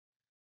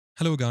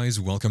Hello guys,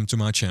 welcome to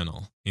my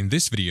channel. In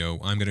this video,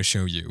 I'm going to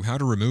show you how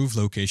to remove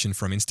location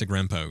from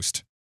Instagram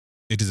post.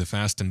 It is a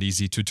fast and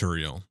easy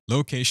tutorial.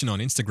 Location on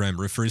Instagram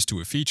refers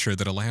to a feature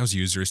that allows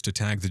users to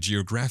tag the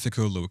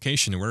geographical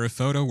location where a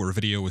photo or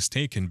video was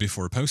taken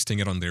before posting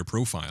it on their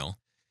profile.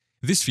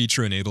 This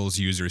feature enables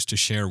users to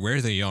share where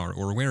they are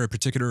or where a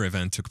particular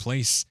event took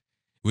place.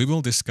 We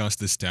will discuss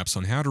the steps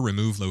on how to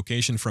remove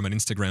location from an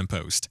Instagram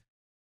post.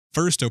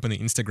 First, open the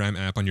Instagram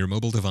app on your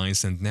mobile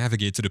device and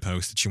navigate to the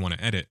post that you want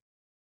to edit.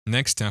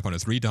 Next, tap on the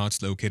three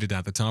dots located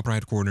at the top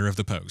right corner of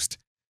the post.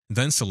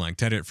 Then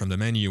select Edit from the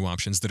menu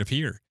options that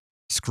appear.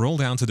 Scroll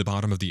down to the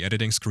bottom of the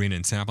editing screen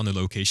and tap on the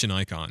location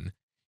icon.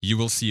 You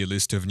will see a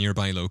list of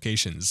nearby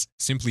locations.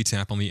 Simply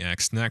tap on the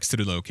X next to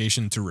the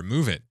location to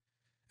remove it.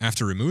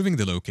 After removing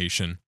the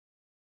location,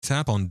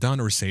 tap on Done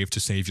or Save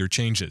to save your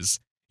changes.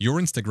 Your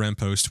Instagram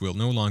post will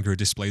no longer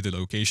display the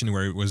location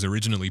where it was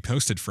originally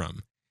posted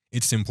from.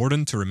 It's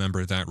important to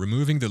remember that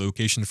removing the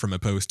location from a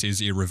post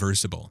is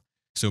irreversible,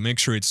 so make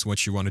sure it's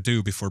what you want to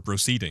do before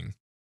proceeding.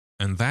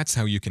 And that's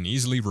how you can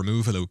easily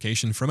remove a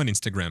location from an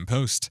Instagram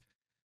post.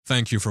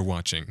 Thank you for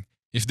watching.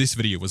 If this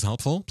video was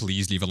helpful,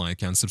 please leave a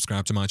like and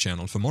subscribe to my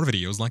channel for more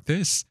videos like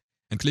this.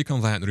 And click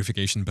on that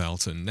notification bell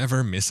to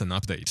never miss an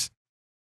update.